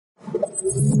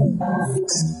Welcome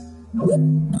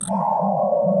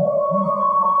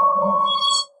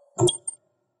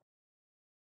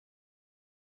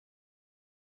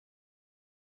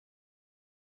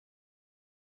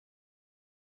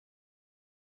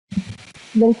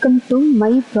to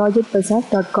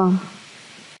MyProjectBazaar.com.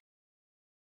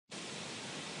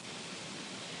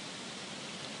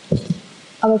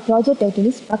 Our project title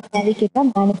is Bug Navigator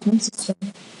Management System.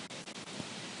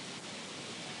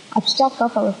 Abstract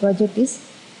of our project is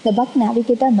the Bug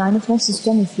Navigator Management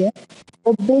System is a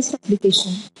web-based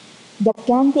application that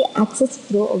can be accessed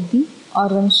throughout the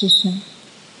organization.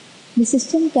 The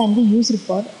system can be used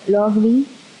for logging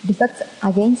defects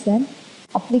against an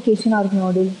application or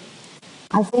module,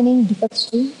 assigning defects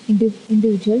to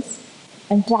individuals,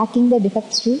 and tracking the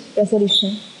defects to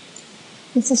resolution.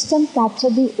 The system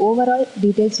captures the overall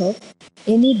details of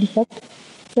any defect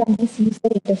from this user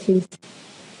interface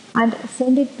and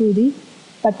send it to the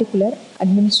particular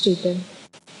administrator.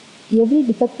 Every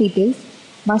defect details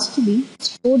must be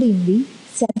stored in the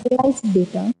centralized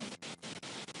data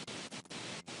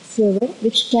server,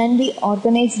 which can be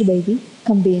organized by the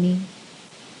company.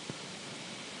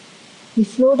 The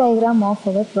flow diagram of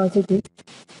our project is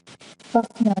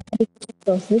first an authentication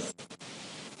process.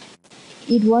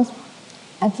 It was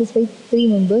accessed by three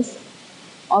members: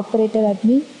 operator,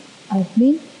 admin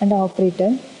and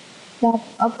operator. The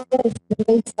operator is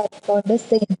otherwise called as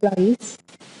the employees.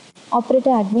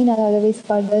 Operator admin are otherwise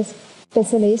called as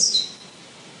specialist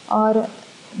or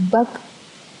bug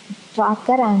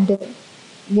tracker and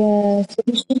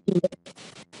solution leader.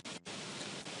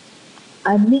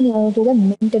 Admin to the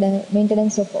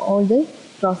maintenance of all the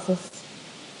process.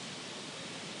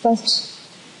 First,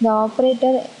 the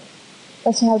operator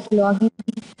first have to log in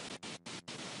the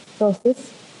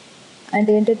process and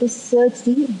enter to search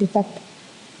the defect.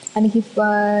 And if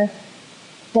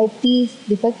type the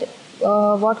defect,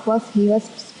 what was he was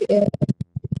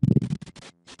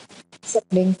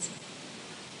settings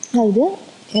by the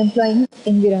employee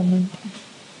environment,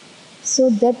 so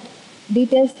that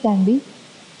details can be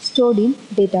stored in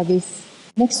database.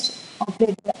 Next,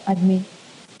 operator admin.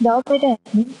 The operator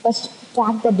admin first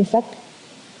track the defect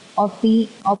of the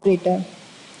operator.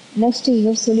 Next, you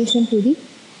have solution to the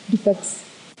defects.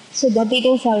 So the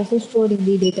details are also stored in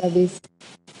the database.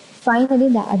 Finally,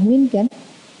 the admin can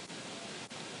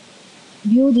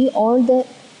view all the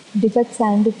defects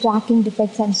and tracking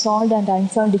defects and solved and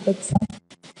unsolved defects of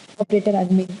operator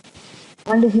admin.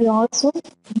 And he also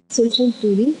solution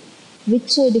to the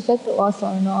which defect was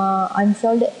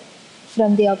unsolved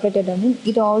from the operator admin.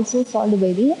 It also solved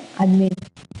by the admin.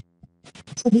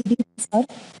 So the details are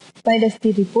filed as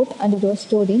the report and it was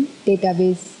stored in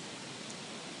database.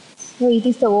 So it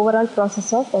is the overall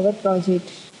process of our project.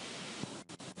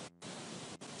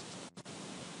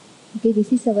 Okay,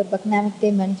 this is our Bug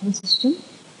Navigator Management System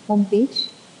homepage.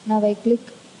 Now I click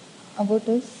about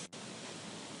us,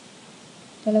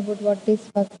 tell about what is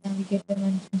Bug Navigator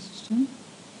Management System,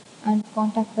 and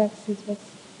contact us is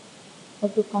how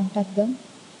to contact them.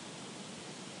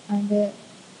 And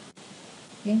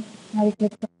okay, now I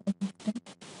click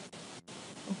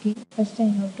okay, first I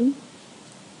have to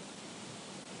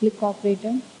click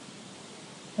operator.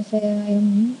 As I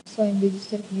am new, so I am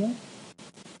registered here.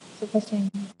 So first I am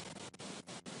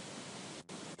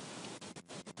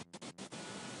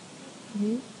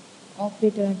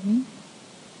operator admin,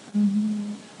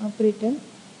 operator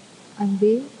and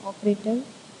the operator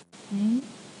name,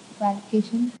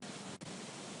 qualification,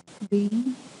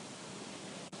 being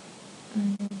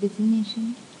and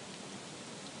designation,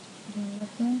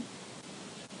 developer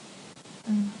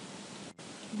and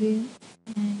the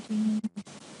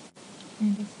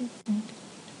 1996 at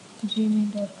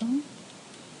gmail.com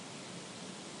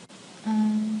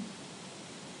and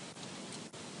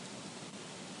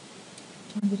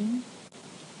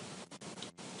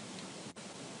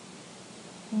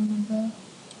phone number,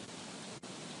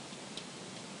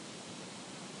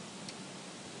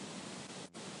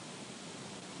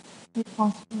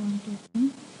 password 1, 2,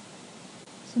 3.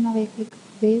 So now I click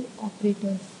Wave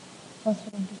Operators.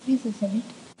 Password 1, 2, 3. So submit.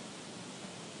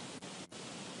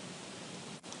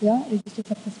 Yeah, register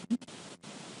successfully.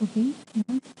 Okay.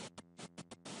 Now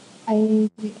I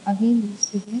again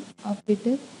register here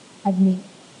operator admin.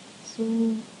 So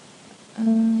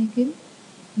I can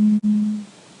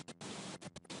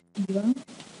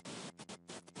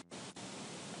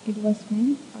it was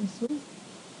mine also.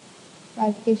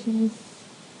 Qualification is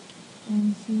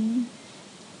MC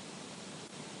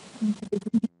and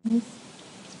is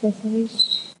specialist.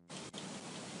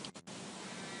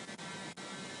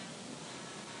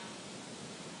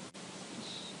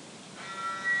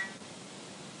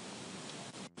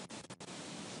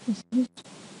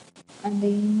 and the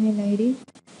email ID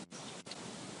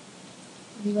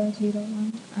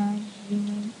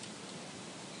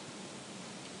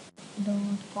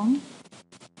diva01@gmail.com,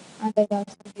 and I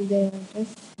also give the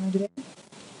address Madurai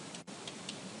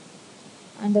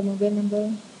and the mobile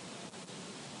number.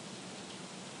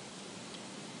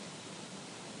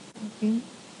 Okay,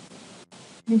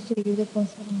 next I give the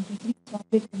password 123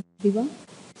 chocolate diva,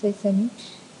 so I submit.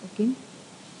 Okay,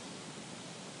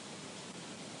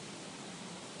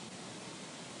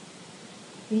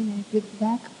 then I click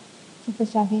back. So for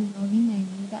starting login, I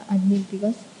give the admin,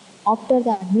 because after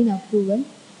the admin approval,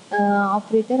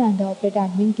 operator and the operator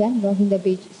admin can log in the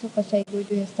page. So first I go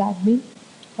to the admin.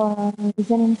 For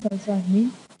username is also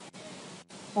admin,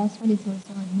 password is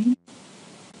also admin,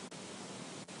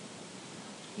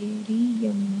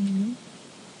 ADMIN,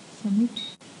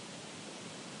 submit.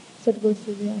 So it goes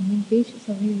to the admin page.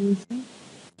 So we use it.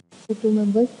 So two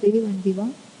members, Dev and Diva.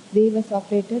 Dev as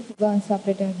operator, Diva as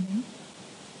operator admin.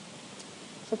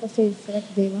 So first I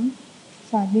select Deva.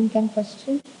 So admin can first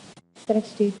select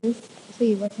status. So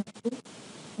you was approved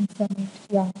and submit.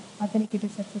 Yeah,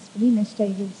 authenticated successfully. Next I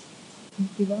use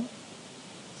Diva.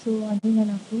 So admin can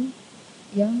approve.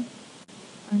 Yeah,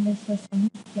 and I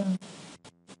submit. Yeah.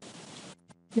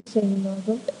 Next I will log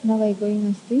out. Now I going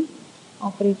as the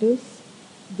operators.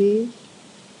 Dev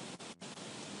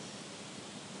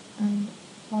and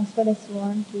password is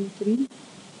 123.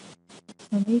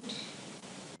 Submit.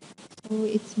 So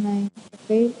it's my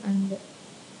profile and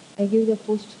I give the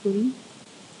post query.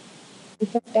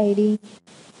 Defect ID,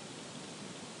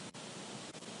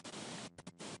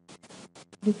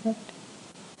 defect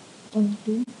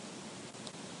 12.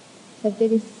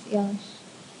 Subject is yeah,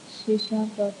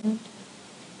 Shisha.net.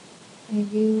 I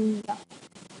give yeah,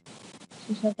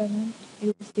 Shisha.net.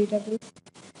 Use database.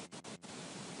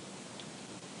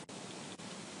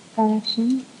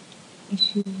 Connection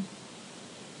issue.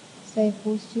 So I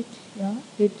post it. Yeah,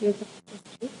 details of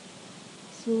post it.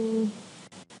 So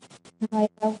now I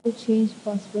have to change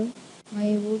password.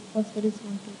 My old password is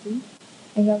 123.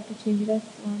 I have to change it as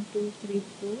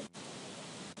 1234.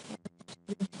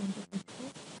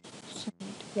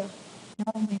 Submit. Yeah.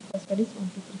 Now my password is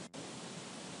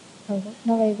 1234.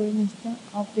 Now I go in the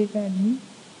operator admin.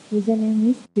 Username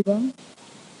is Diva.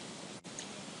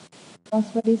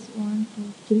 Password is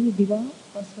 123. Diva.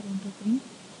 Password 123.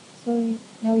 So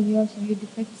now you have view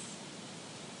defects.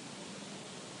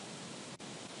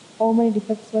 How many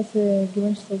defects was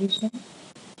given solution?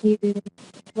 It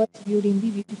was viewed in the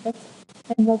view defects.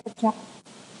 Then you have to track.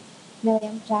 Now I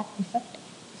am track defect.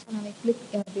 So now I click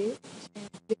there. So I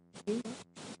click there.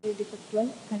 So defect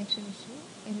 12 connection issue.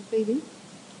 I reply the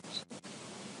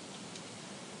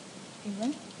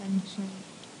even connection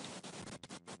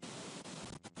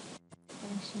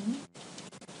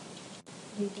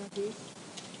database.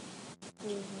 So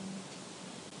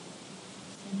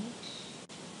submit.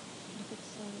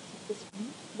 Defects are successfully,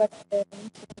 but I will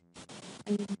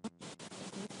not submit.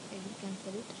 I will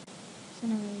cancel it. So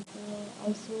now I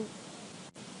also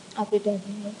update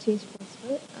admin. I change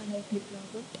password and I click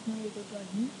logout. Now I go to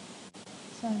admin.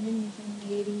 So admin is an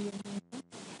AD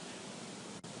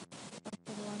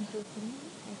after 123.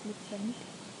 I click submit.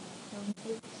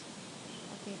 Download.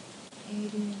 Okay.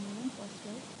 AD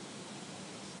password.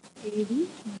 AD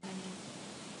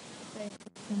So I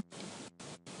click submit.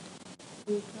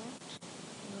 Redraft.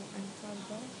 Uninstall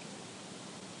that.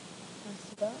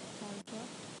 Consider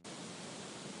contract.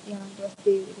 Yeah, it was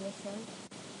saved. It was solved.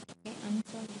 Okay,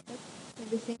 uninstall defect. So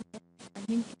the same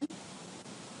admin can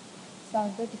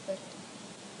solve the defect.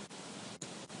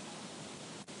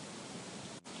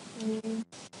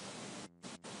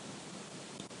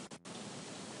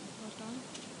 What on?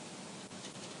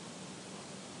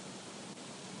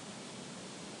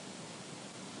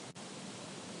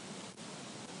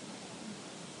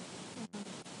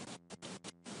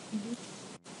 This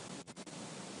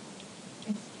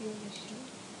SQL issue.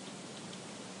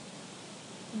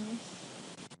 Yes,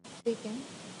 we can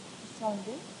solve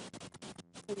the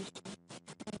solution.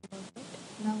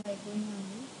 Now I going on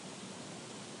the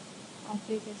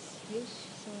operators page.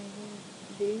 So I go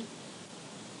there.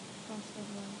 Password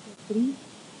 123.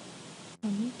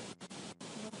 Submit.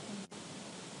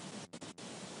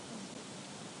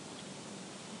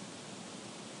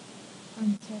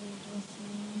 Answer it was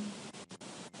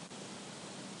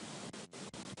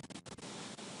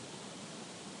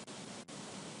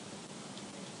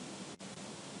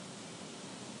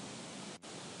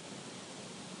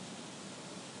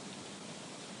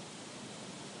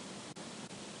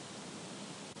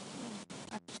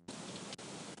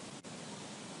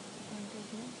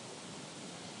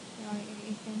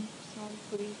you can solve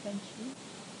query country.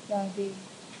 they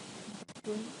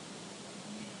do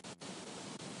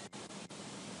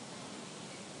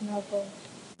knock out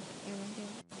everything.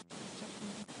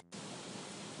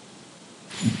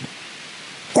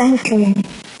 Thank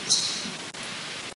you.